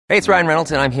Hey, it's Ryan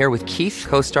Reynolds, and I'm here with Keith,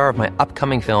 co-star of my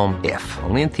upcoming film, If,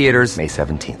 only in theaters May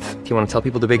 17th. Do you want to tell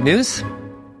people the big news?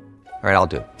 All right, I'll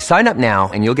do it. Sign up now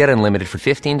and you'll get unlimited for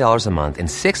 $15 a month and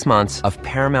 6 months of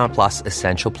Paramount Plus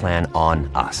Essential Plan on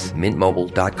us.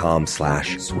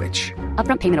 MintMobile.com/switch.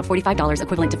 Upfront payment of $45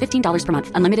 equivalent to $15 per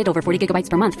month. Unlimited over 40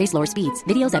 gigabytes per month. Face lower speeds.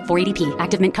 Videos at 480p.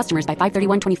 Active Mint customers by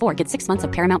 531.24 get 6 months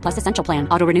of Paramount Plus Essential Plan.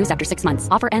 Auto renews after 6 months.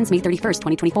 Offer ends May 31st,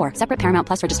 2024. Separate Paramount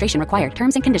Plus registration required.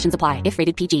 Terms and conditions apply if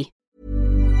rated PG.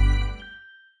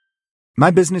 My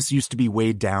business used to be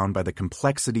weighed down by the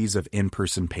complexities of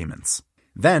in-person payments.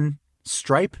 Then,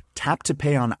 Stripe Tap to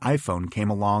Pay on iPhone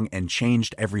came along and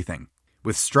changed everything.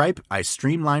 With Stripe, I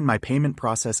streamlined my payment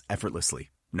process effortlessly.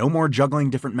 No more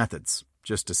juggling different methods.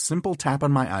 Just a simple tap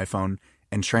on my iPhone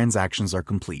and transactions are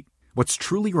complete. What's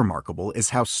truly remarkable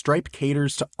is how Stripe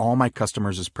caters to all my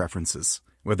customers' preferences.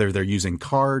 Whether they're using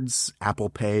cards, Apple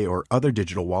Pay, or other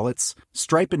digital wallets,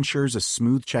 Stripe ensures a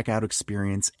smooth checkout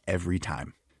experience every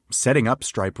time. Setting up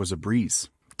Stripe was a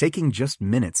breeze, taking just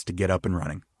minutes to get up and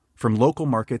running. From local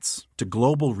markets to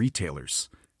global retailers,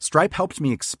 Stripe helped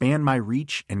me expand my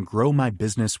reach and grow my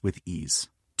business with ease.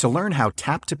 To learn how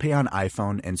Tap to Pay on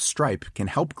iPhone and Stripe can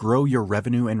help grow your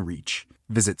revenue and reach,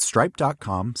 visit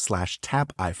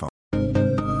stripe.com/tapiphone.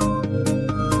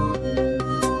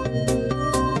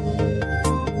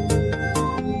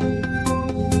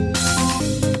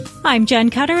 I'm Jen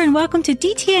Cutter, and welcome to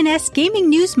DTNS Gaming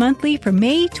News Monthly for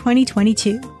May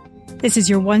 2022. This is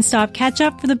your one-stop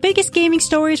catch-up for the biggest gaming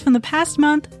stories from the past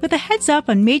month, with a heads-up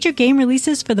on major game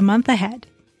releases for the month ahead.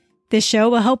 This show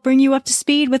will help bring you up to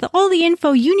speed with all the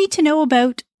info you need to know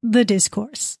about the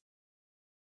discourse.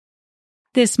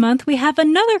 This month, we have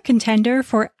another contender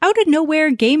for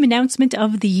out-of-nowhere game announcement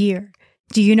of the year.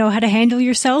 Do you know how to handle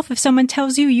yourself if someone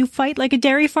tells you you fight like a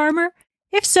dairy farmer?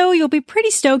 If so, you'll be pretty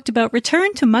stoked about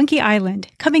Return to Monkey Island,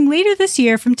 coming later this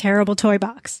year from Terrible Toy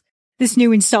Box. This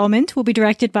new installment will be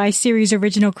directed by series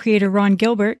original creator Ron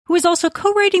Gilbert, who is also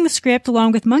co-writing the script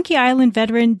along with Monkey Island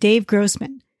veteran Dave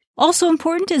Grossman. Also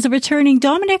important is a returning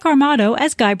Dominic Armato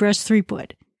as Guybrush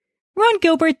Threepwood. Ron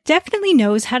Gilbert definitely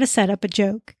knows how to set up a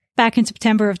joke. Back in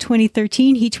September of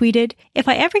 2013, he tweeted, "If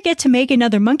I ever get to make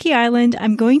another Monkey Island,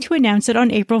 I'm going to announce it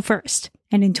on April 1st.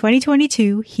 And in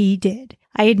 2022, he did.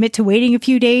 I admit to waiting a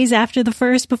few days after the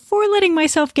first before letting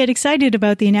myself get excited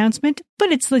about the announcement,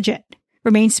 but it's legit.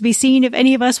 Remains to be seen if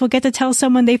any of us will get to tell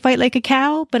someone they fight like a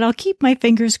cow, but I'll keep my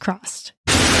fingers crossed."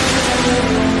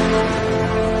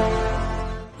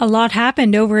 A lot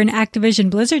happened over in Activision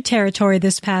Blizzard territory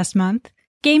this past month.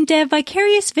 Game dev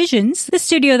Vicarious Visions, the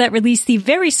studio that released the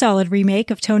very solid remake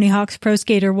of Tony Hawk's Pro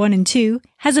Skater 1 and 2,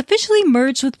 has officially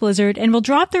merged with Blizzard and will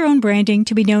drop their own branding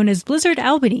to be known as Blizzard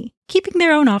Albany, keeping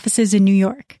their own offices in New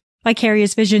York.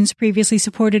 Vicarious Visions previously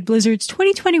supported Blizzard's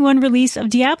 2021 release of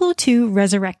Diablo II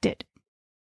Resurrected.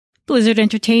 Blizzard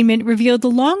Entertainment revealed the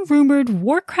long-rumored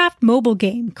Warcraft mobile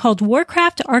game called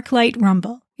Warcraft Arclight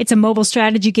Rumble. It's a mobile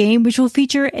strategy game which will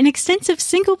feature an extensive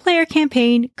single-player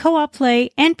campaign, co-op play,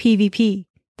 and PvP.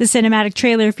 The cinematic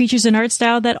trailer features an art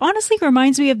style that honestly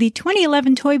reminds me of the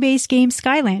 2011 toy-based game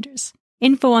Skylanders.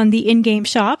 Info on the in-game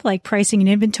shop, like pricing and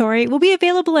inventory, will be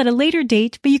available at a later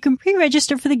date, but you can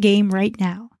pre-register for the game right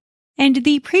now. And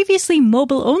the previously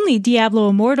mobile-only Diablo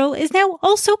Immortal is now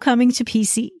also coming to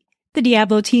PC. The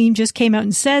Diablo team just came out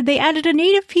and said they added a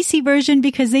native PC version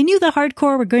because they knew the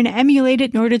hardcore were going to emulate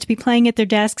it in order to be playing at their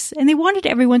desks, and they wanted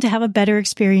everyone to have a better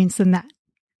experience than that.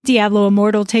 Diablo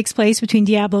Immortal takes place between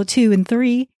Diablo 2 and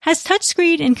 3, has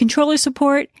touchscreen and controller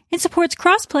support, and supports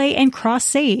crossplay and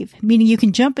cross-save, meaning you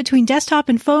can jump between desktop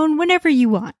and phone whenever you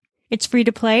want. It's free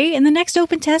to play, and the next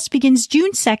open test begins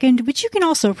June 2nd, which you can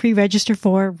also pre-register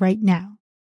for right now.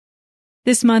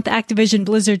 This month, Activision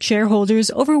Blizzard shareholders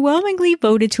overwhelmingly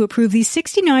voted to approve the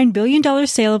 $69 billion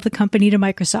sale of the company to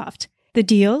Microsoft. The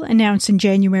deal, announced in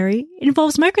January,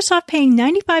 involves Microsoft paying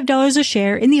 $95 a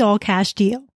share in the all-cash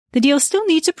deal. The deal still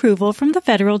needs approval from the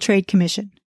Federal Trade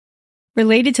Commission.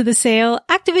 Related to the sale,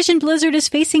 Activision Blizzard is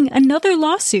facing another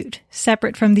lawsuit,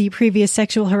 separate from the previous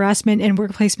sexual harassment and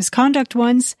workplace misconduct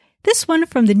ones, this one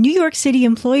from the New York City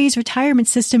Employees Retirement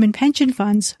System and Pension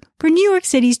Funds for New York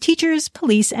City's teachers,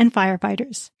 police, and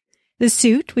firefighters. The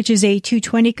suit, which is a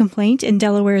 220 complaint in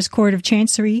Delaware's Court of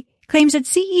Chancery, claims that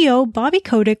CEO Bobby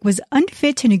Kotick was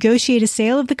unfit to negotiate a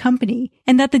sale of the company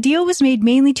and that the deal was made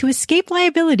mainly to escape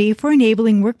liability for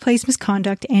enabling workplace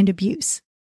misconduct and abuse.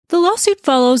 The lawsuit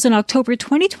follows an October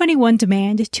 2021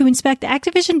 demand to inspect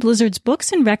Activision Blizzard's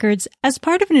books and records as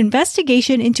part of an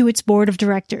investigation into its board of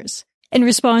directors. In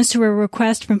response to a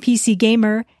request from PC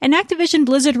Gamer, an Activision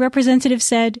Blizzard representative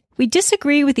said, "We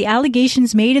disagree with the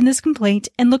allegations made in this complaint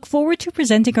and look forward to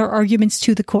presenting our arguments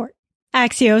to the court."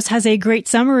 Axios has a great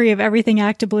summary of everything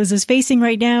ActiBliz is facing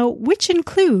right now, which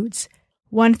includes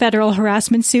 1 federal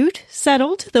harassment suit,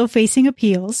 settled, though facing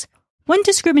appeals, 1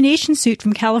 discrimination suit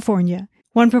from California,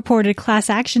 1 purported class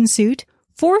action suit,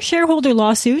 4 shareholder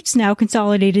lawsuits, now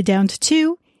consolidated down to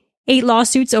 2, 8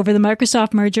 lawsuits over the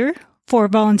Microsoft merger, 4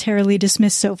 voluntarily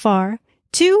dismissed so far,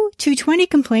 2 220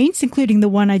 complaints, including the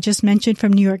one I just mentioned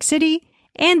from New York City,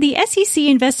 and the SEC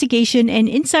investigation and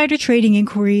insider trading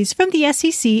inquiries from the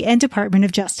SEC and Department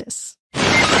of Justice.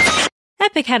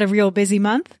 Epic had a real busy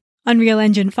month. Unreal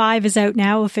Engine 5 is out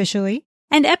now officially,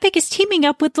 and Epic is teaming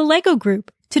up with the LEGO Group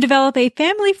to develop a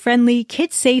family-friendly,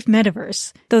 kid-safe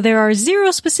metaverse, though there are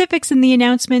 0 specifics in the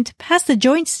announcement past the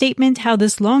joint statement how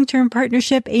this long-term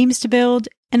partnership aims to build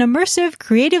an immersive,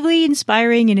 creatively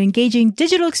inspiring, and engaging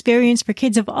digital experience for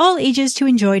kids of all ages to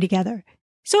enjoy together.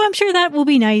 So I'm sure that will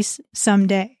be nice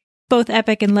someday. Both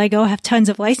Epic and LEGO have tons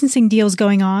of licensing deals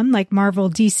going on, like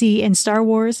Marvel, DC, and Star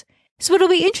Wars, so it'll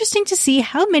be interesting to see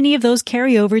how many of those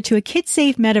carry over to a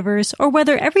kid-safe metaverse or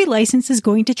whether every license is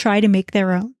going to try to make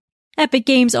their own. Epic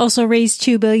Games also raised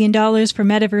 $2 billion for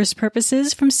metaverse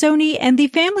purposes from Sony and the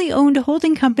family-owned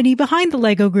holding company behind the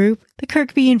LEGO Group, the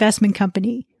Kirkby Investment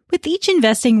Company, with each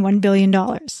investing $1 billion.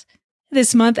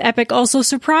 This month, Epic also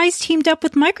teamed up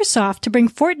with Microsoft to bring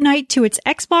Fortnite to its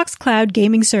Xbox Cloud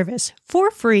gaming service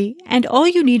for free, and all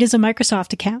you need is a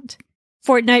Microsoft account.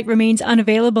 Fortnite remains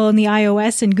unavailable in the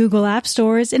iOS and Google App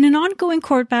Stores in an ongoing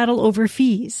court battle over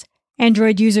fees.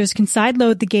 Android users can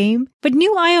sideload the game, but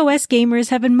new iOS gamers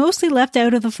have been mostly left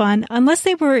out of the fun unless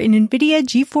they were in NVIDIA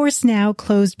GeForce Now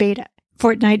closed beta.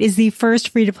 Fortnite is the first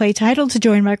free-to-play title to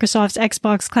join Microsoft's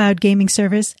Xbox Cloud gaming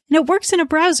service, and it works in a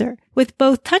browser, with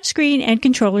both touchscreen and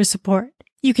controller support.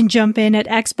 You can jump in at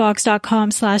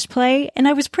xbox.com/play, and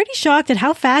I was pretty shocked at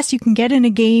how fast you can get in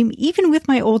a game even with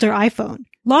my older iPhone.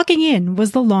 Logging in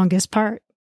was the longest part.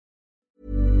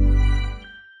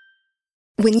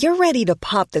 When you're ready to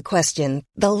pop the question,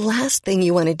 the last thing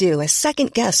you want to do is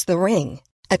second-guess the ring.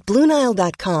 At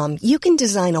BlueNile.com, you can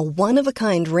design a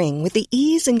one-of-a-kind ring with the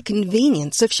ease and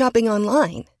convenience of shopping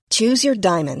online. Choose your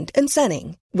diamond and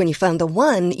setting. When you find the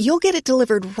one, you'll get it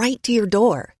delivered right to your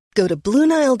door. Go to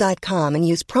BlueNile.com and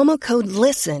use promo code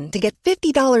LISTEN to get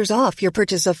 $50 off your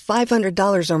purchase of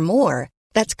 $500 or more.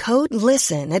 That's code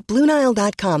LISTEN at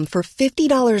BlueNile.com for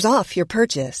 $50 off your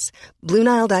purchase.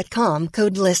 BlueNile.com,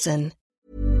 code LISTEN.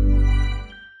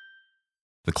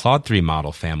 The Claude 3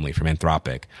 model family from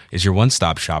Anthropic is your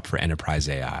one-stop shop for enterprise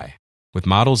AI. With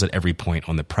models at every point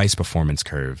on the price-performance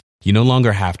curve, you no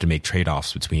longer have to make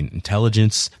trade-offs between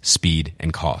intelligence, speed,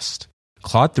 and cost.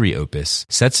 Claude 3 Opus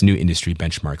sets new industry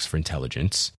benchmarks for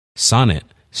intelligence. Sonnet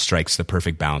strikes the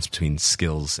perfect balance between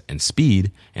skills and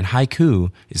speed. And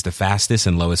Haiku is the fastest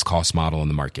and lowest cost model in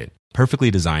the market, perfectly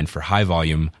designed for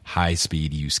high-volume,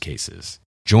 high-speed use cases.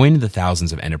 Join the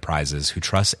thousands of enterprises who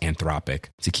trust Anthropic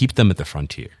to keep them at the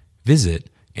frontier. Visit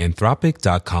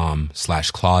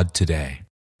anthropic.com/Claude today.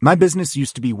 My business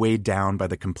used to be weighed down by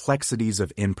the complexities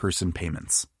of in-person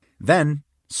payments. Then,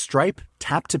 Stripe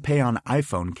Tap to Pay on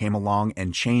iPhone came along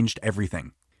and changed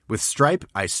everything. With Stripe,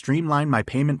 I streamlined my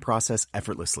payment process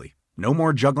effortlessly. No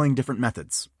more juggling different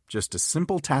methods. Just a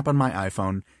simple tap on my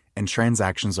iPhone and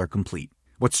transactions are complete.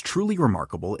 What's truly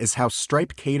remarkable is how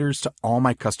Stripe caters to all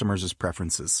my customers'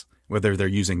 preferences. Whether they're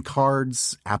using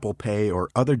cards, Apple Pay, or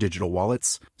other digital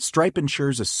wallets, Stripe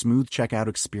ensures a smooth checkout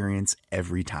experience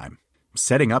every time.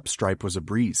 Setting up Stripe was a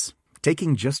breeze,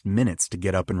 taking just minutes to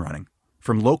get up and running.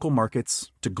 From local markets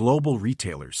to global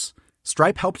retailers,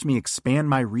 Stripe helped me expand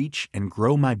my reach and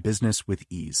grow my business with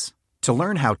ease. To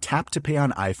learn how Tap to Pay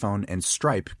on iPhone and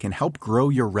Stripe can help grow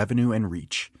your revenue and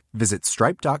reach, visit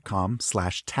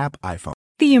stripe.com/tapiphone.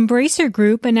 The Embracer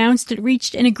Group announced it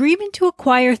reached an agreement to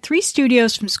acquire 3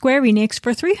 studios from Square Enix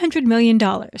for $300 million.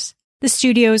 The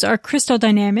studios are Crystal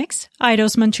Dynamics,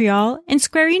 Eidos Montreal, and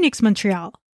Square Enix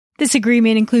Montreal. This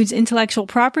agreement includes intellectual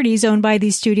properties owned by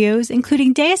these studios,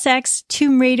 including Deus Ex,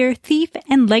 Tomb Raider, Thief,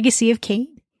 and Legacy of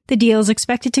Kain. The deal is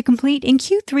expected to complete in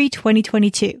Q3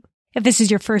 2022. If this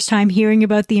is your first time hearing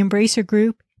about the Embracer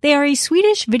Group, they are a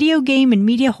Swedish video game and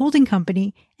media holding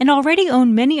company and already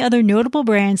own many other notable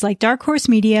brands like Dark Horse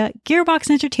Media,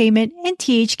 Gearbox Entertainment, and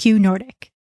THQ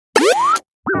Nordic.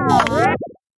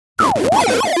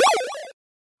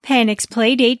 Panic's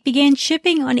Playdate began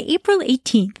shipping on April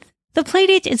 18th. The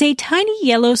Playdate is a tiny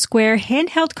yellow square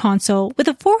handheld console with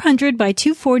a 400 by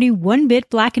 240 1-bit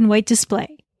black and white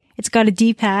display. It's got a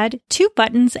D-pad, 2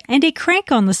 buttons, and a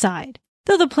crank on the side.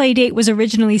 Though the Playdate was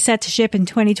originally set to ship in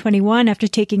 2021 after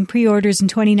taking pre-orders in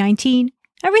 2019,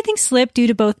 everything slipped due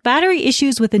to both battery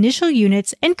issues with initial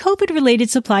units and COVID-related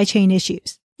supply chain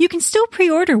issues. you can still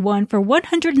pre-order one for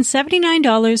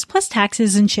 $179 plus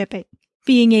taxes and shipping.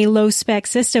 Being a low-spec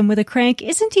system with a crank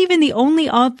isn't even the only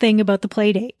odd thing about the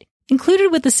Playdate.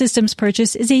 Included with the system's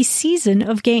purchase is a season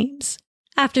of games.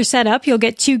 After setup, you'll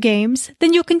get 2 games,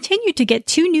 then you'll continue to get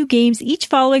 2 new games each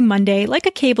following Monday like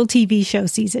a cable TV show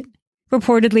season.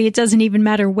 Reportedly, it doesn't even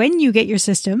matter when you get your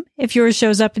system. If yours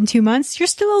shows up in 2 months, you're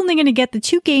still only going to get the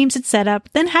 2 games at setup,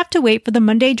 then have to wait for the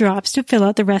Monday drops to fill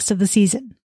out the rest of the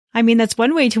season. I mean, that's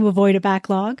one way to avoid a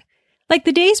backlog. Like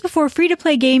the days before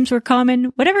free-to-play games were common,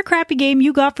 whatever crappy game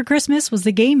you got for Christmas was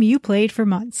the game you played for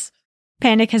months.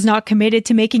 Panic has not committed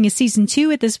to making a Season 2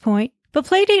 at this point, but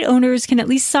Playdate owners can at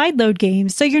least sideload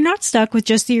games so you're not stuck with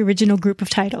just the original group of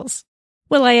titles.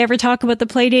 Will I ever talk about the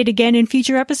Playdate again in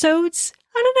future episodes?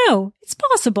 I don't know. It's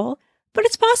possible. But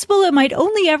it's possible it might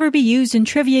only ever be used in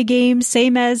trivia games,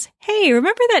 same as, hey,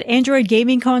 remember that Android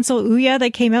gaming console Ouya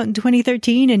that came out in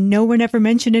 2013 and no one ever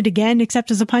mentioned it again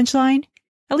except as a punchline?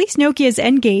 At least Nokia's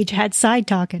N-Gage had side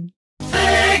talking.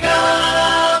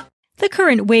 Sega! The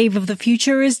current wave of the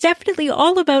future is definitely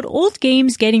all about old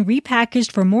games getting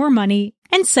repackaged for more money,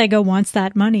 and Sega wants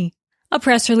that money. A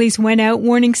press release went out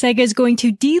warning Sega is going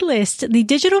to delist the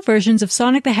digital versions of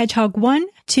Sonic the Hedgehog 1,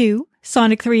 2,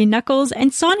 Sonic 3 and Knuckles,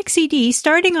 and Sonic CD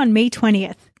starting on May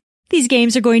 20th. These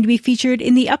games are going to be featured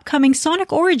in the upcoming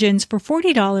Sonic Origins for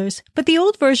 $40, but the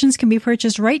old versions can be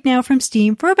purchased right now from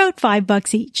Steam for about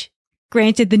 $5 each.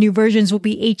 Granted, the new versions will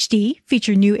be HD,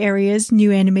 feature new areas,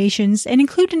 new animations, and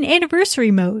include an anniversary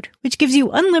mode, which gives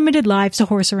you unlimited lives to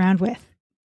horse around with.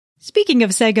 Speaking of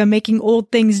Sega making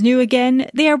old things new again,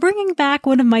 they are bringing back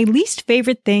one of my least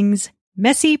favorite things,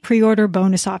 messy pre-order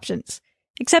bonus options.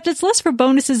 Except it's less for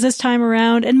bonuses this time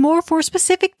around and more for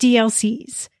specific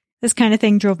DLCs. This kind of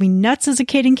thing drove me nuts as a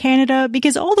kid in Canada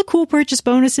because all the cool purchase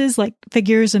bonuses like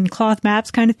figures and cloth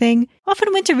maps kind of thing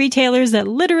often went to retailers that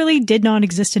literally did not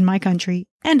exist in my country,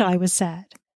 and I was sad.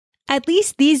 At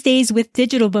least these days with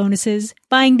digital bonuses,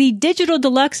 buying the Digital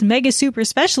Deluxe Mega Super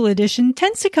Special Edition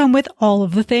tends to come with all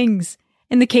of the things.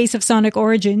 In the case of Sonic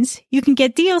Origins, you can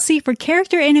get DLC for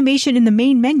character animation in the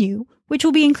main menu, which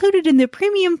will be included in the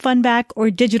Premium Fun Pack or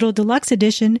Digital Deluxe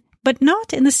Edition, but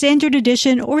not in the Standard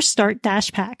Edition or Start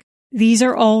Dash Pack. These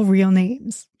are all real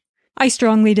names. I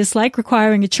strongly dislike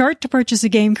requiring a chart to purchase a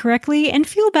game correctly and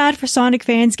feel bad for Sonic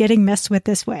fans getting messed with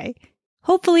this way.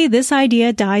 Hopefully this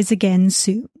idea dies again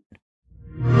soon.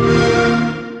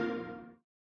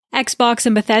 Xbox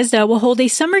and Bethesda will hold a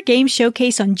summer game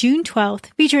showcase on June 12th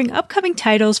featuring upcoming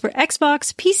titles for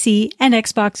Xbox, PC, and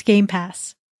Xbox Game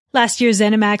Pass. Last year,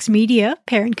 ZeniMax Media,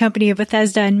 parent company of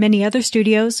Bethesda and many other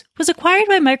studios, was acquired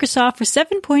by Microsoft for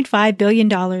 $7.5 billion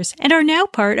and are now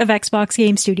part of Xbox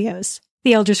Game Studios.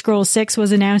 The Elder Scrolls 6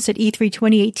 was announced at E3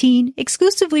 2018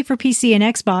 exclusively for PC and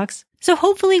Xbox, so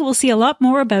hopefully we'll see a lot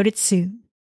more about it soon.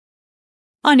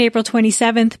 On April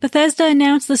 27th, Bethesda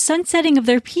announced the sunsetting of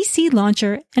their PC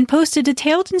launcher and posted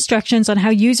detailed instructions on how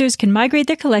users can migrate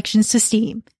their collections to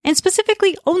Steam, and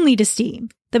specifically only to Steam.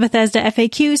 The Bethesda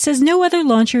FAQ says no other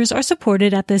launchers are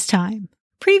supported at this time.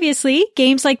 Previously,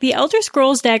 games like The Elder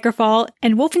Scrolls Daggerfall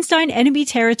and Wolfenstein Enemy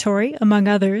Territory, among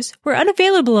others, were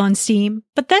unavailable on Steam,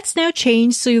 but that's now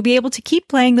changed so you'll be able to keep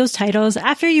playing those titles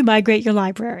after you migrate your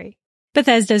library.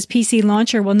 Bethesda's PC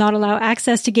launcher will not allow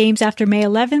access to games after May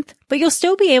 11th, but you'll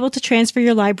still be able to transfer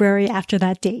your library after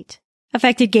that date.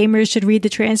 Affected gamers should read the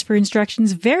transfer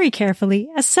instructions very carefully,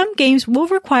 as some games will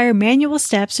require manual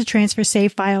steps to transfer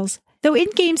save files, though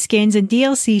in-game skins and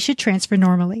DLC should transfer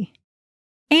normally.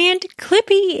 And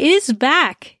Clippy is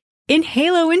back! In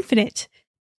Halo Infinite!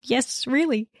 Yes,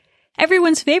 really.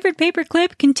 Everyone's favorite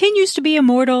paperclip continues to be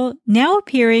immortal, now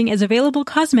appearing as available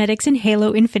cosmetics in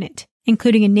Halo Infinite,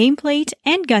 including a nameplate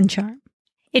and gun charm.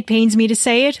 It pains me to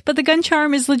say it, but the gun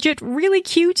charm is legit really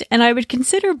cute, and I would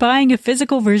consider buying a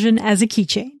physical version as a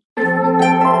keychain.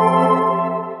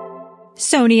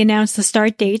 Sony announced the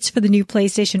start dates for the new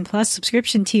PlayStation Plus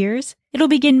subscription tiers. It'll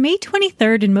begin May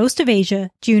 23rd in most of Asia,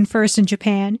 June 1st in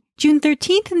Japan, June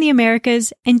 13th in the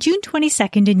Americas, and June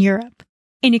 22nd in Europe.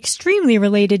 In extremely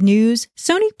related news,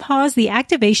 Sony paused the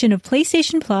activation of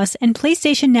PlayStation Plus and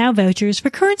PlayStation Now vouchers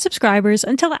for current subscribers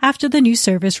until after the new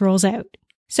service rolls out.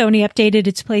 Sony updated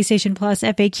its PlayStation Plus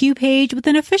FAQ page with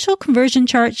an official conversion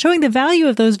chart showing the value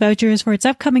of those vouchers for its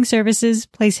upcoming services,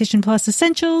 PlayStation Plus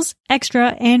Essentials, Extra,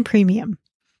 and Premium.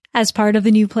 As part of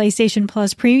the new PlayStation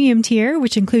Plus Premium tier,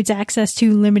 which includes access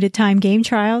to limited-time game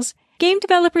trials, game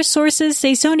developer sources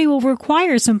say Sony will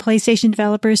require some PlayStation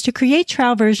developers to create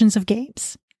trial versions of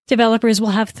games. Developers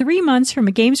will have 3 months from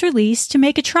a game's release to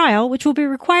make a trial, which will be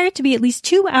required to be at least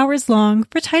 2 hours long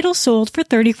for titles sold for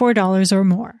 $34 or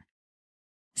more.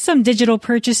 Some digital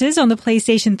purchases on the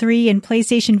PlayStation 3 and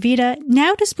PlayStation Vita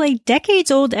now display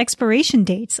decades-old expiration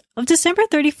dates of December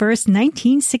 31st,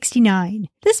 1969.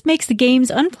 This makes the games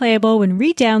unplayable when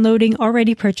re-downloading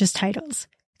already purchased titles.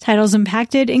 Titles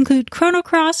impacted include Chrono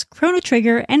Cross, Chrono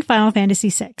Trigger, and Final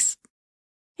Fantasy VI.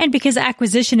 And because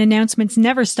acquisition announcements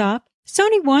never stop,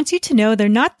 Sony wants you to know they're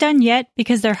not done yet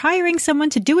because they're hiring someone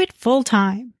to do it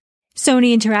full-time.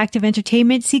 Sony Interactive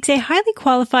Entertainment seeks a highly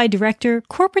qualified director,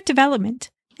 corporate development.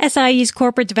 SIE's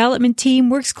corporate development team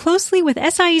works closely with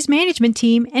SIE's management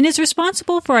team and is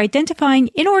responsible for identifying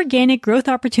inorganic growth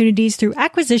opportunities through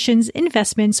acquisitions,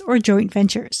 investments, or joint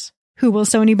ventures. Who will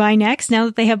Sony buy next now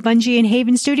that they have Bungie and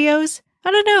Haven Studios? I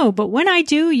don't know, but when I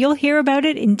do, you'll hear about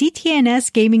it in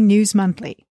DTNS Gaming News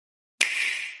Monthly.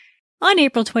 On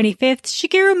April 25th,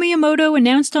 Shigeru Miyamoto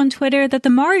announced on Twitter that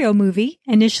the Mario movie,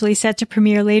 initially set to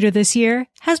premiere later this year,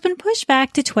 has been pushed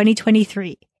back to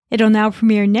 2023. It'll now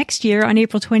premiere next year on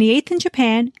April 28th in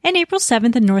Japan and April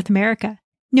 7th in North America.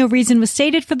 No reason was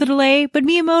stated for the delay, but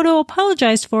Miyamoto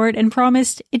apologized for it and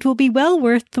promised it will be well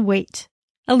worth the wait.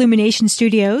 Illumination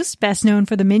Studios, best known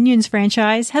for the Minions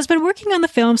franchise, has been working on the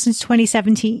film since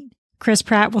 2017. Chris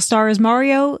Pratt will star as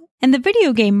Mario, and the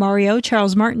video game Mario,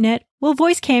 Charles Martinet, will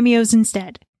voice cameos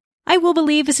instead. I will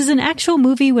believe this is an actual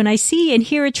movie when I see and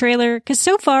hear a trailer, because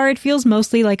so far it feels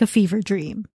mostly like a fever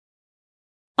dream.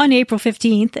 On April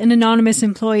 15th, an anonymous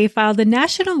employee filed a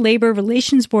National Labor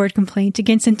Relations Board complaint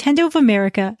against Nintendo of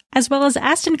America, as well as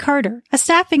Aston Carter, a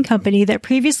staffing company that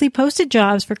previously posted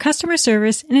jobs for customer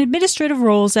service and administrative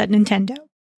roles at Nintendo.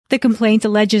 The complaint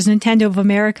alleges Nintendo of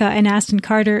America and Aston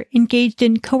Carter engaged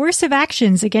in coercive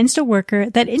actions against a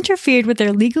worker that interfered with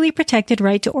their legally protected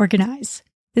right to organize.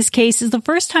 This case is the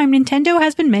first time Nintendo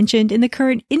has been mentioned in the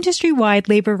current industry-wide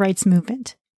labor rights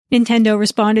movement. Nintendo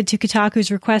responded to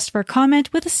Kotaku's request for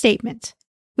comment with a statement.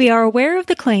 We are aware of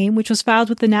the claim, which was filed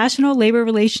with the National Labor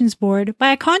Relations Board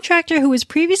by a contractor who was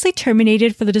previously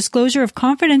terminated for the disclosure of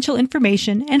confidential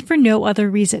information and for no other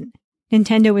reason.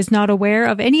 Nintendo is not aware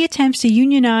of any attempts to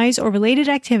unionize or related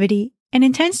activity and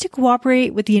intends to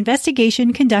cooperate with the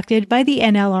investigation conducted by the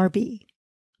NLRB.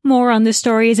 More on this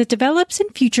story as it develops in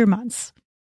future months.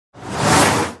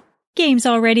 Games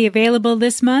already available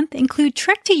this month include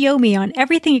Trek to Yomi on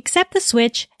everything except the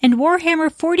Switch, and Warhammer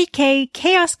 40k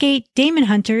Chaos Gate Daemon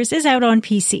Hunters is out on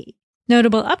PC.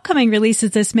 Notable upcoming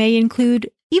releases this May include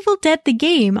Evil Dead the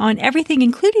Game on everything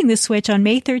including the Switch on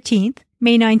May 13th,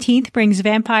 May 19th brings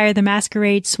Vampire the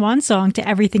Masquerade Swan Song to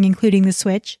everything including the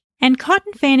Switch, and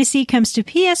Cotton Fantasy comes to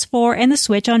PS4 and the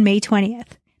Switch on May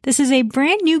 20th. This is a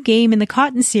brand new game in the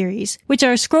Cotton series, which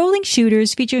are scrolling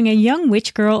shooters featuring a young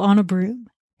witch girl on a broom.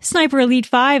 Sniper Elite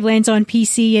 5 lands on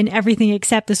PC and everything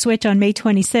except the Switch on May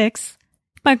 26th.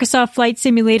 Microsoft Flight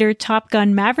Simulator Top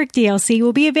Gun Maverick DLC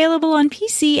will be available on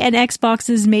PC and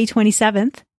Xboxes May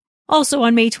 27th. Also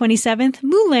on May 27th,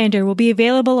 Moonlander will be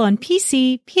available on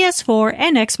PC, PS4,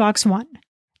 and Xbox One.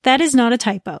 That is not a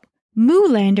typo.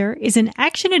 Moonlander is an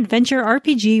action-adventure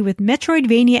RPG with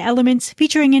Metroidvania elements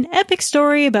featuring an epic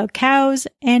story about cows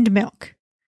and milk.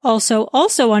 Also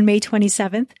on May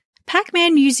 27th,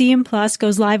 Pac-Man Museum Plus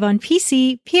goes live on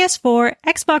PC, PS4,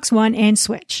 Xbox One, and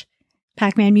Switch.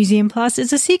 Pac-Man Museum Plus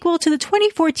is a sequel to the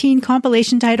 2014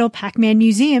 compilation title Pac-Man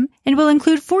Museum and will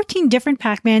include 14 different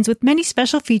Pac-Mans with many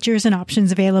special features and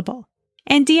options available.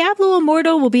 And Diablo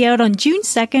Immortal will be out on June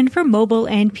 2nd for mobile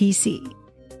and PC.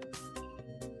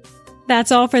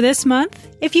 That's all for this month.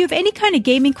 If you have any kind of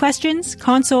gaming questions,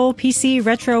 console, PC,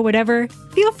 retro, whatever,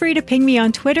 feel free to ping me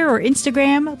on Twitter or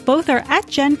Instagram. Both are at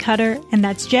Jen Cutter, and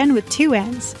that's Jen with 2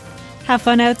 N's. Have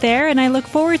fun out there, and I look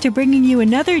forward to bringing you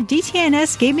another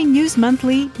DTNS Gaming News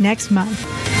Monthly next month.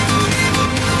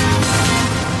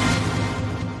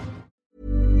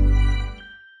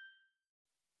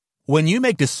 When you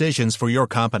make decisions for your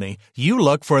company, you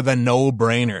look for the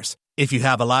no-brainers. If you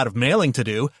have a lot of mailing to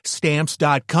do,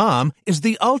 Stamps.com is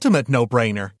the ultimate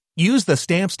no-brainer. Use the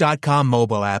Stamps.com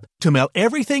mobile app to mail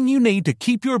everything you need to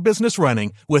keep your business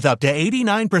running with up to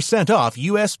 89% off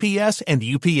USPS and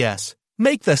UPS.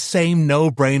 Make the same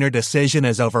no-brainer decision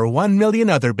as over 1 million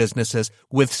other businesses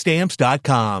with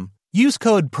Stamps.com. Use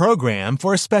code PROGRAM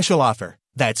for a special offer.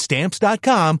 That's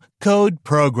Stamps.com, code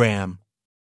PROGRAM.